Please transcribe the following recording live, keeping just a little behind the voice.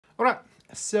All right,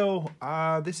 so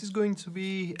this is going to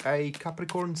be a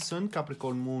Capricorn Sun,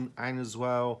 Capricorn Moon, and as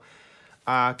well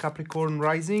Capricorn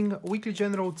Rising weekly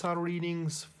general tarot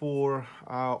readings for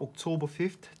October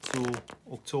 5th to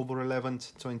October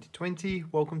 11th, 2020.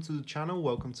 Welcome to the channel.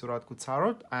 Welcome to Radko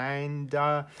Tarot. And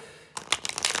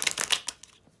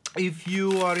if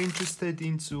you are interested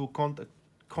into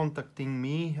contacting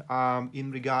me in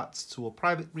regards to a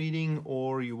private reading,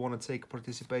 or you want to take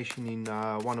participation in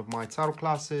one of my tarot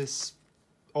classes,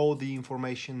 all the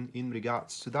information in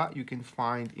regards to that you can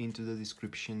find into the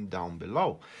description down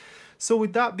below. So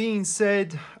with that being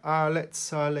said,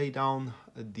 let's lay down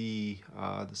the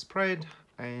spread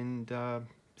and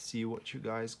see what you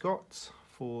guys got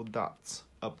for that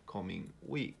upcoming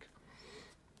week.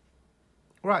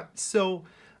 Right, so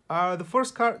the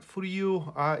first card for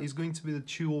you is going to be the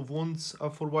Two of Wands.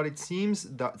 For what it seems,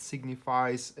 that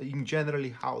signifies in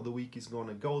generally how the week is going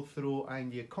to go through,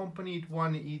 and the accompanied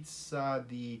one, it's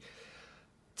the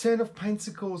Ten of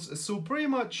Pentacles. So pretty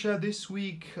much this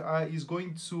week is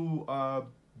going to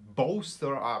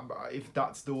bolster, if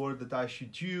that's the word that I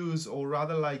should use, or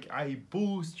rather like I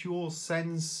boost your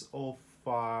sense of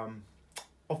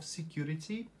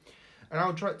security. And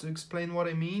I'll try to explain what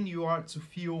I mean. You are to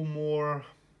feel more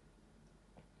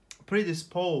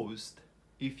predisposed,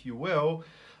 if you will,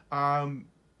 to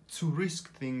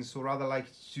risk things, or rather like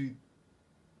to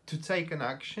take an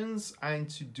actions and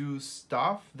to do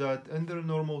stuff that under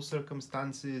normal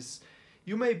circumstances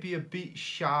you may be a bit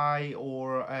shy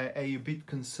or a bit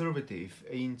conservative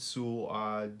into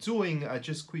doing.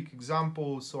 Just quick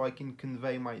example so I can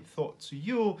convey my thought to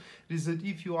you is that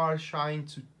if you are shy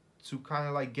to kind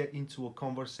of like get into a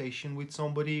conversation with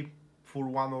somebody for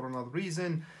one or another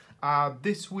reason,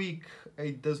 this week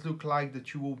it does look like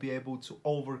that you will be able to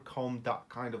overcome that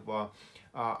kind of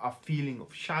a feeling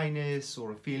of shyness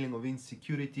or a feeling of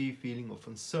insecurity, feeling of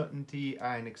uncertainty,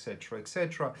 and etc,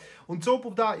 etc. On top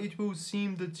of that, it will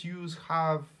seem that you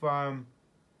have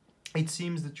it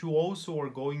seems that you also are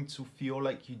going to feel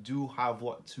like you do have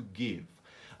what to give,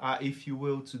 if you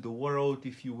will, to the world,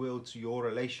 if you will, to your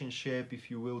relationship, if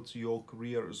you will, to your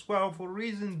career as well. For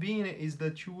reason being is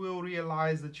that you will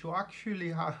realize that you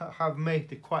actually have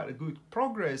made quite a good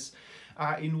progress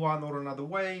in one or another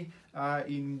way,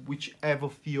 in whichever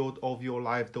field of your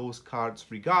life those cards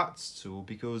regards to,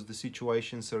 because the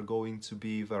situations are going to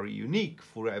be very unique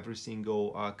for every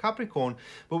single Capricorn.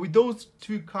 But with those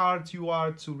two cards, you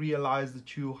are to realize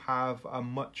that you have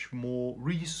much more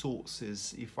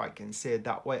resources, if I can say it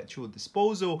that way, at your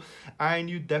disposal, and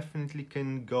you definitely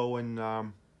can go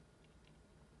and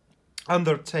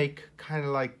undertake kind of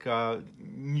like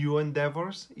new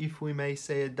endeavors, if we may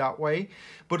say it that way.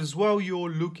 But as well, your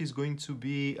look is going to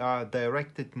be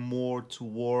directed more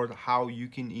toward how you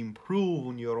can improve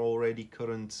on your already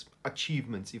current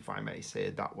achievements, if I may say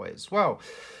it that way as well.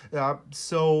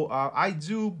 So I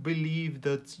do believe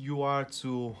that you are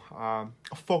to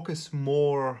focus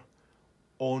more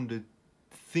on the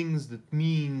things that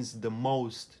means the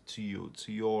most to you,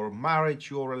 to your marriage,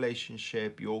 your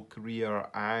relationship, your career,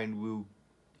 and will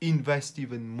invest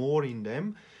even more in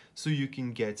them so you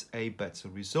can get a better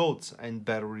results, and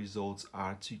better results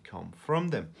are to come from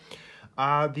them.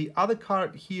 The other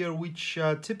card here, which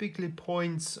typically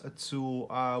points to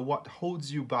what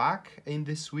holds you back in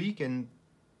this week, and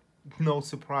no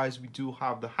surprise, we do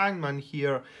have the Hangman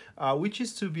here, which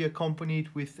is to be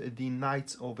accompanied with the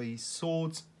Knight of a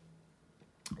Swords.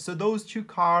 So those two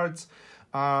cards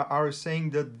are saying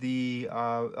that the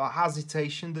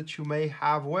hesitation that you may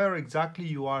have, where exactly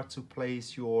you are to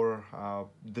place your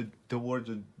the word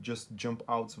that just jumped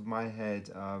out of my head.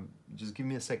 Just give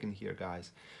me a second here,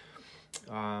 guys.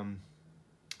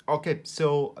 Okay,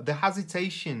 so the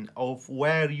hesitation of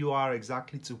where you are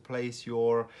exactly to place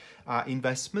your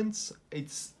investments,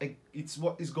 it's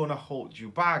what is going to hold you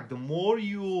back. The more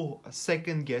you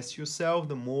second guess yourself,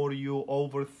 the more you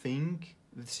overthink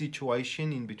the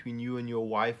situation in between you and your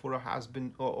wife, or a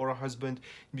husband,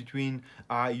 between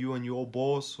you and your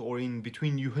boss, or in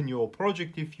between you and your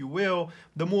project, if you will,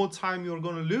 the more time you're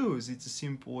going to lose. It's as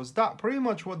simple as that. Pretty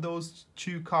much what those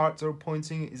two cards are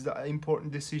pointing is that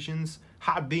important decisions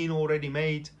had been already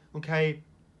made, okay,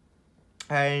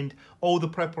 and all the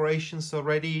preparations are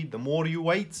ready. The more you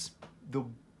wait,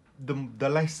 the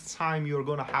less time you're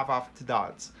going to have after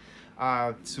that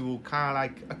to kind of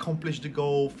like accomplish the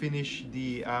goal, finish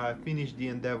the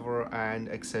endeavor, and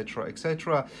etc,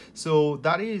 etc. So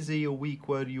that is a week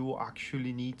where you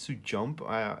actually need to jump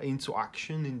into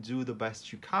action and do the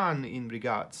best you can in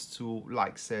regards to,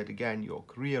 like said again, your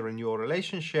career and your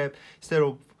relationship, instead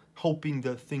of hoping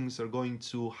that things are going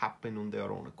to happen on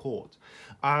their own accord.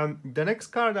 The next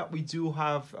card that we do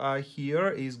have here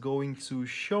is going to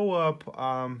show up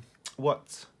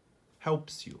what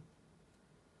helps you.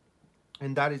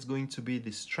 And that is going to be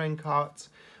the Strength card,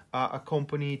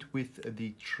 accompanied with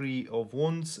the Three of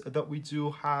Wands that we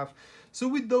do have. So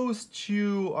with those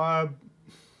two, I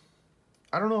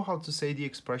don't know how to say the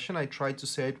expression. I tried to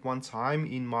say it one time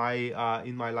in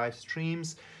my live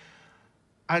streams,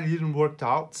 and it didn't work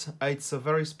out. It's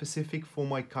very specific for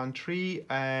my country,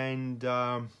 and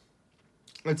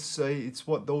it's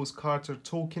what those cards are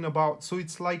talking about. So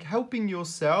it's like helping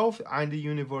yourself, and the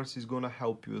universe is going to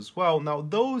help you as well. Now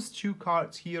those two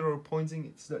cards here are pointing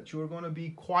it's that you're going to be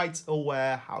quite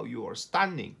aware how you are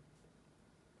standing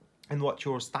and what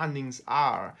your standings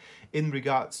are in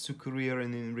regards to career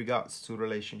and in regards to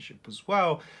relationship as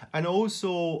well. And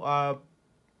also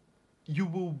you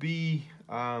will be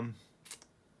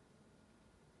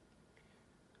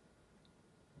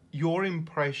your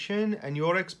impression and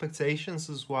your expectations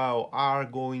as well are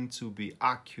going to be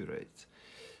accurate.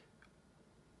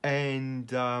 And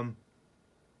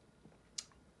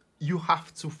you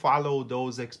have to follow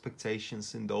those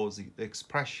expectations and those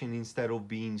expressions instead of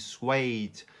being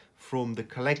swayed from the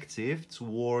collective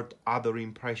toward other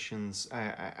impressions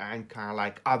and kind of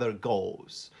like other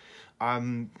goals.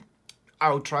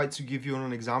 I'll try to give you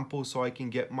an example so I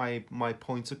can get my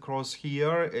points across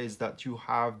here. Is that you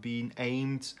have been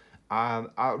aimed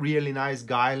a really nice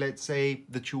guy, let's say,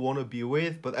 that you want to be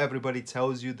with, but everybody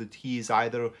tells you that he is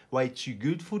either way too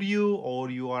good for you, or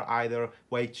you are either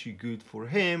way too good for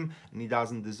him and he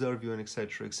doesn't deserve you, and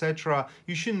etc, etc.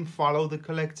 You shouldn't follow the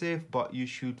collective, but you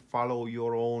should follow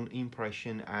your own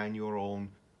impression and your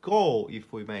own goal,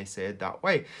 if we may say it that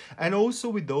way. And also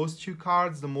with those two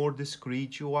cards, the more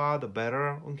discreet you are, the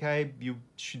better. Okay, you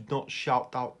should not shout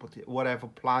out whatever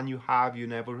plan you have.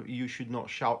 You should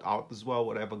not shout out as well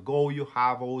whatever goal you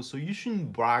have. Also, you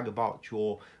shouldn't brag about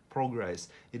your progress.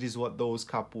 It is what those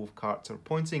couple of cards are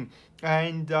pointing.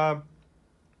 And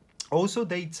also,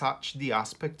 they touch the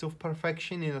aspect of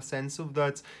perfection in a sense of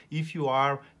that if you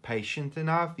are patient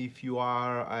enough, if you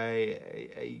are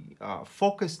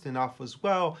focused enough as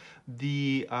well,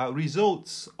 the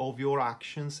results of your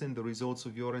actions and the results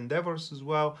of your endeavors as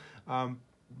well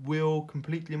will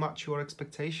completely match your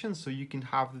expectations, so you can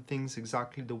have the things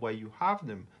exactly the way you have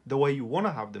them, the way you want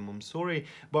to have them, I'm sorry.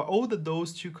 But all that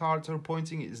those two cards are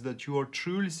pointing is that you are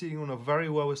truly sitting on a very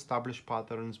well established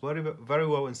patterns, very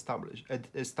well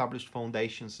established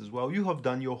foundations as well. You have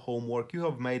done your homework, you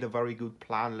have made a very good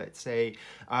plan, let's say.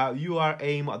 You are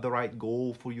aiming at the right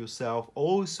goal for yourself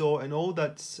also, and all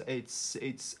that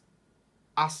it's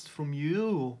asked from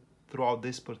you throughout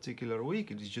this particular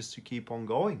week. It is just to keep on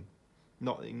going.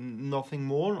 Nothing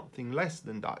more, nothing less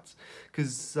than that.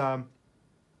 Because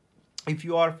if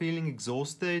you are feeling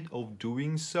exhausted of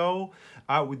doing so,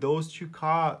 with those two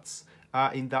cards,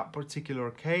 in that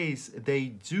particular case, they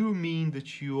do mean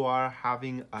that you are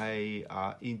having a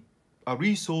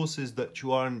resources that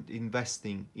you aren't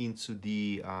investing into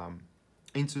the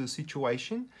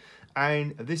situation.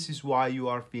 And this is why you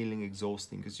are feeling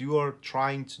exhausting, because you are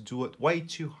trying to do it way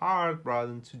too hard rather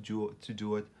than to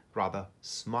do it rather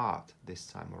smart this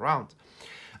time around.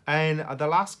 And the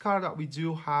last card that we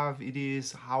do have, it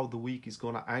is how the week is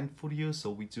going to end for you. So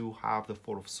we do have the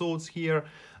Four of Swords here,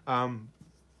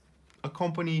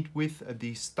 accompanied with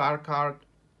the Star card.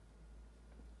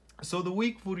 So the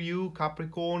week for you,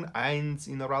 Capricorn, ends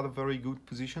in a rather very good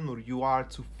position, or you are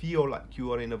to feel like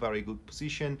you are in a very good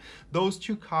position. Those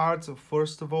two cards,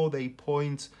 first of all, they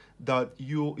point that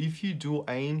if you do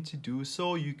aim to do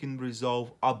so, you can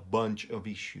resolve a bunch of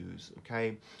issues,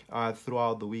 okay,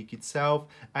 throughout the week itself.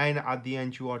 And at the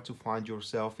end, you are to find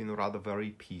yourself in a rather very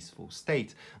peaceful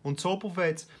state. On top of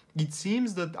it, it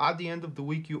seems that at the end of the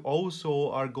week, you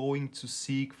also are going to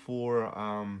seek for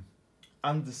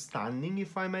understanding,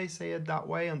 if I may say it that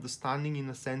way, understanding in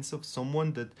a sense of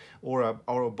someone that, or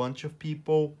a bunch of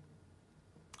people,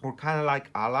 or kind of like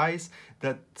allies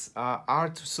that are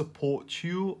to support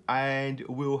you and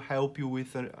will help you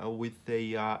with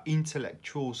a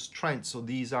intellectual strength. So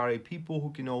these are people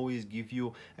who can always give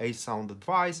you a sound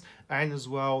advice, and as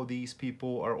well these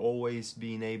people are always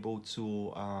being able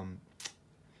to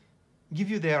give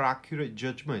you their accurate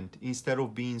judgment instead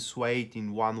of being swayed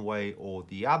in one way or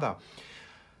the other.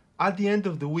 At the end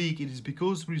of the week, it is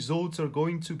because results are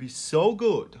going to be so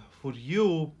good for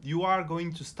you, you are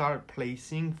going to start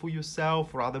placing for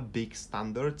yourself rather big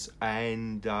standards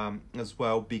and as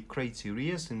well big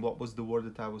criteria. And what was the word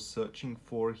that I was searching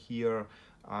for here?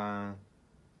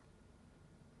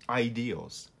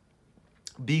 Ideals,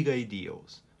 big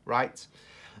ideals, right?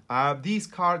 These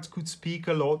cards could speak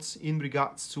a lot in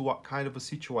regards to what kind of a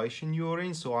situation you're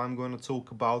in. So I'm going to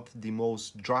talk about the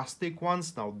most drastic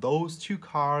ones. Now, those two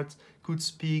cards could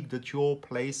speak that your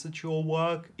place at your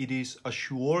work, it is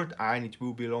assured and it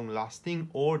will be long lasting,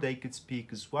 or they could speak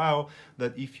as well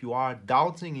that if you are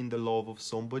doubting in the love of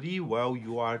somebody, well,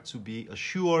 you are to be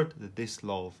assured that this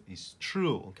love is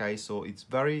true. Okay, so it's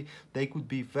they could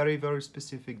be very, very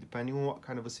specific depending on what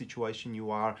kind of a situation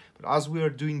you are. But as we are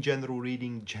doing general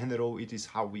reading, general, it is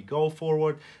how we go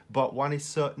forward. But one is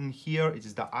certain here, it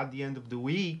is that at the end of the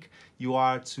week, you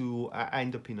are to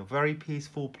end up in a very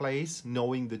peaceful place,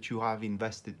 knowing that you have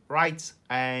invested right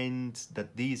and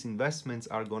that these investments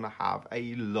are going to have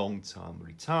a long-term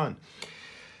return.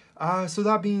 So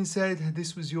that being said,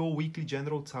 this was your weekly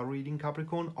general tarot reading,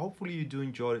 Capricorn. Hopefully you do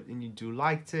enjoy it and you do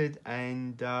liked it,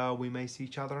 and we may see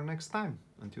each other next time.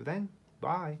 Until then,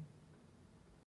 bye.